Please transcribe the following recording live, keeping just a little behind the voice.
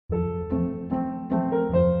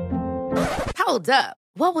Hold up.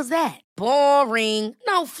 What was that? Boring.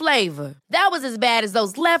 No flavor. That was as bad as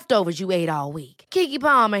those leftovers you ate all week. Keke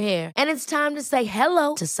Palmer here, and it's time to say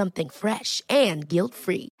hello to something fresh and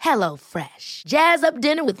guilt-free. Hello Fresh. Jazz up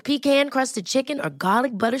dinner with pecan-crusted chicken or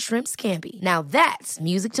garlic butter shrimp scampi. Now that's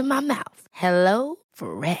music to my mouth. Hello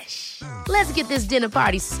Fresh. Let's get this dinner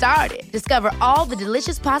party started. Discover all the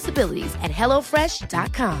delicious possibilities at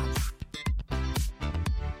hellofresh.com.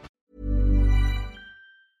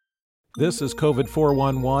 This is COVID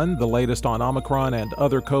 411, the latest on Omicron and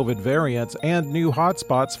other COVID variants and new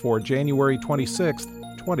hotspots for January 26,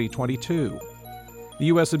 2022. The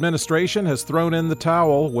U.S. administration has thrown in the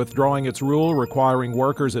towel, withdrawing its rule requiring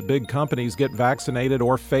workers at big companies get vaccinated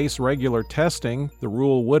or face regular testing. The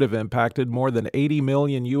rule would have impacted more than 80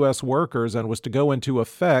 million U.S. workers and was to go into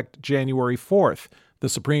effect January 4th. The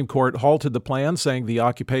Supreme Court halted the plan, saying the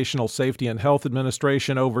Occupational Safety and Health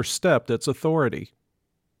Administration overstepped its authority.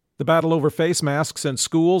 The battle over face masks in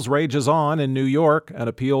schools rages on in New York. An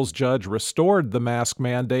appeals judge restored the mask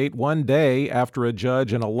mandate one day after a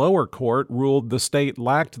judge in a lower court ruled the state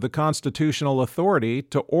lacked the constitutional authority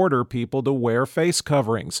to order people to wear face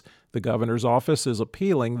coverings. The governor's office is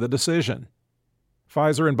appealing the decision.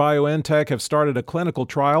 Pfizer and BioNTech have started a clinical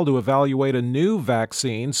trial to evaluate a new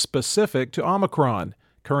vaccine specific to Omicron.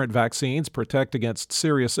 Current vaccines protect against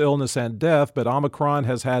serious illness and death, but Omicron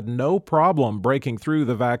has had no problem breaking through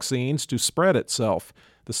the vaccines to spread itself.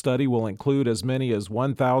 The study will include as many as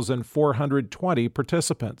 1,420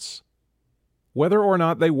 participants. Whether or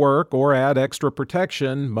not they work or add extra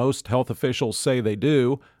protection, most health officials say they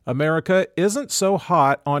do, America isn't so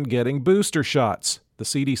hot on getting booster shots. The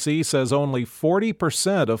CDC says only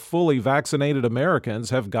 40% of fully vaccinated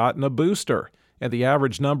Americans have gotten a booster, and the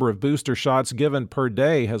average number of booster shots given per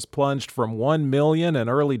day has plunged from 1 million in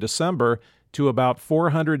early December to about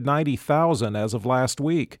 490,000 as of last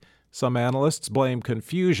week. Some analysts blame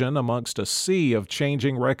confusion amongst a sea of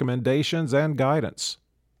changing recommendations and guidance.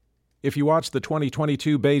 If you watch the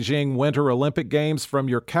 2022 Beijing Winter Olympic Games from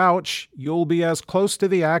your couch, you'll be as close to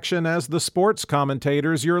the action as the sports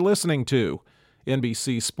commentators you're listening to.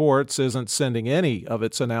 NBC Sports isn't sending any of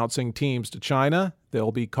its announcing teams to China.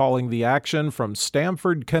 They'll be calling the action from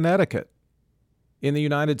Stamford, Connecticut. In the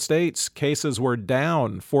United States, cases were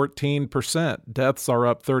down 14%, deaths are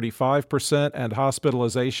up 35%, and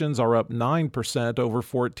hospitalizations are up 9% over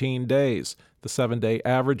 14 days. The 7-day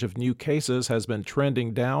average of new cases has been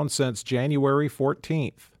trending down since January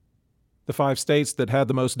 14th. The 5 states that had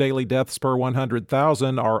the most daily deaths per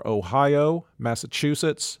 100,000 are Ohio,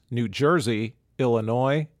 Massachusetts, New Jersey,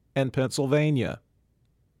 Illinois, and Pennsylvania.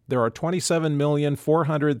 There are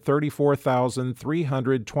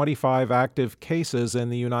 27,434,325 active cases in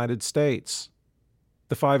the United States.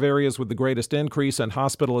 The 5 areas with the greatest increase in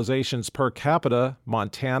hospitalizations per capita: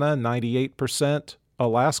 Montana 98%,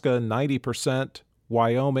 Alaska 90%,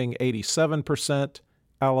 Wyoming 87%,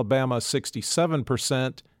 Alabama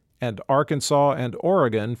 67%, and Arkansas and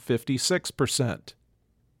Oregon 56%.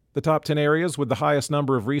 The top 10 areas with the highest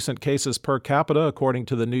number of recent cases per capita, according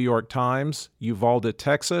to the New York Times: Uvalde,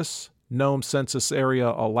 Texas; Nome Census Area,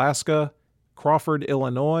 Alaska; Crawford,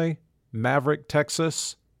 Illinois; Maverick,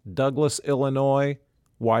 Texas; Douglas, Illinois;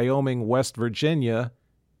 Wyoming, West Virginia;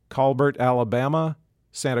 Colbert, Alabama;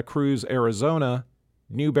 Santa Cruz, Arizona;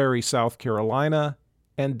 Newberry, South Carolina;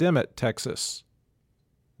 and Dimmitt, Texas.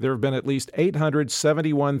 There have been at least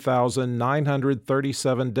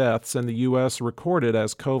 871,937 deaths in the U.S. recorded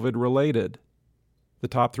as COVID-related. The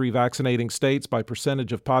top 3 vaccinating states by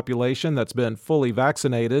percentage of population that's been fully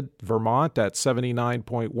vaccinated: Vermont at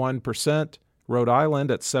 79.1%, Rhode Island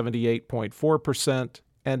at 78.4%,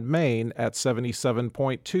 and Maine at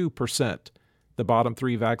 77.2%. The bottom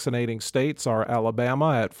 3 vaccinating states are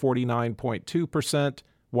Alabama at 49.2%,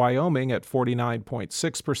 Wyoming at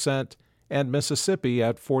 49.6%, and Mississippi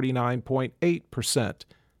at 49.8%.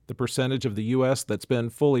 The percentage of the U.S. that's been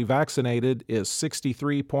fully vaccinated is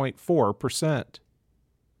 63.4%.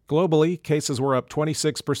 Globally, cases were up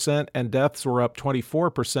 26% and deaths were up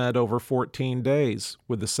 24% over 14 days,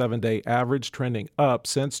 with the 7-day average trending up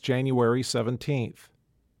since January 17th.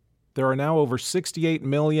 There are now over 68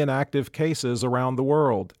 million active cases around the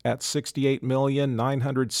world, at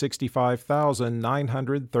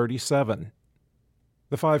 68,965,937.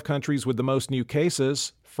 The 5 countries with the most new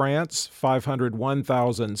cases: France,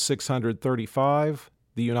 501,635,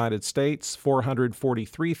 the United States,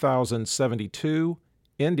 443,072,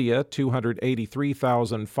 India,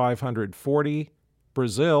 283,540,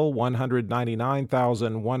 Brazil,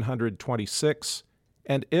 199,126,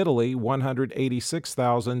 and Italy,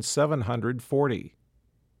 186,740.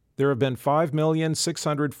 There have been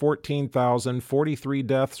 5,614,043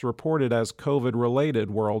 deaths reported as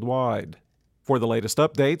COVID-related worldwide. For the latest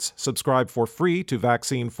updates, subscribe for free to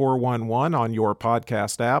Vaccine 411 on your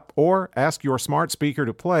podcast app or ask your smart speaker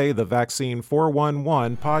to play the Vaccine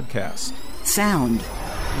 411 podcast. Sound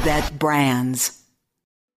that brands.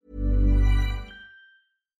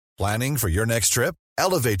 Planning for your next trip?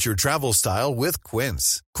 Elevate your travel style with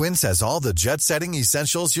Quince. Quince has all the jet-setting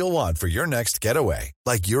essentials you'll want for your next getaway,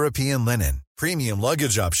 like European linen, premium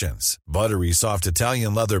luggage options, buttery soft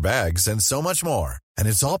Italian leather bags, and so much more. And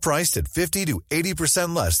it's all priced at 50 to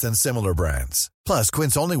 80% less than similar brands. Plus,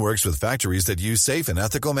 Quince only works with factories that use safe and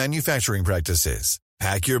ethical manufacturing practices.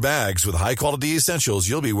 Pack your bags with high-quality essentials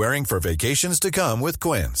you'll be wearing for vacations to come with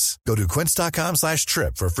Quince. Go to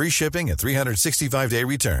quince.com/trip for free shipping and 365-day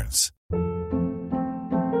returns.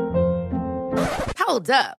 Hold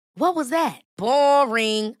up. What was that?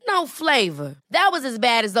 Boring. No flavor. That was as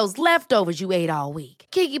bad as those leftovers you ate all week.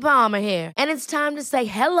 Keke Palmer here, and it's time to say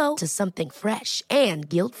hello to something fresh and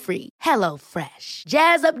guilt-free. Hello Fresh.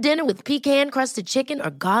 Jazz up dinner with pecan-crusted chicken or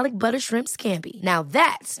garlic butter shrimp scampi. Now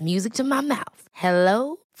that's music to my mouth.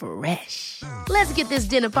 Hello Fresh. Let's get this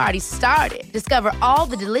dinner party started. Discover all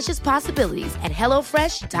the delicious possibilities at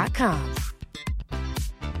HelloFresh.com.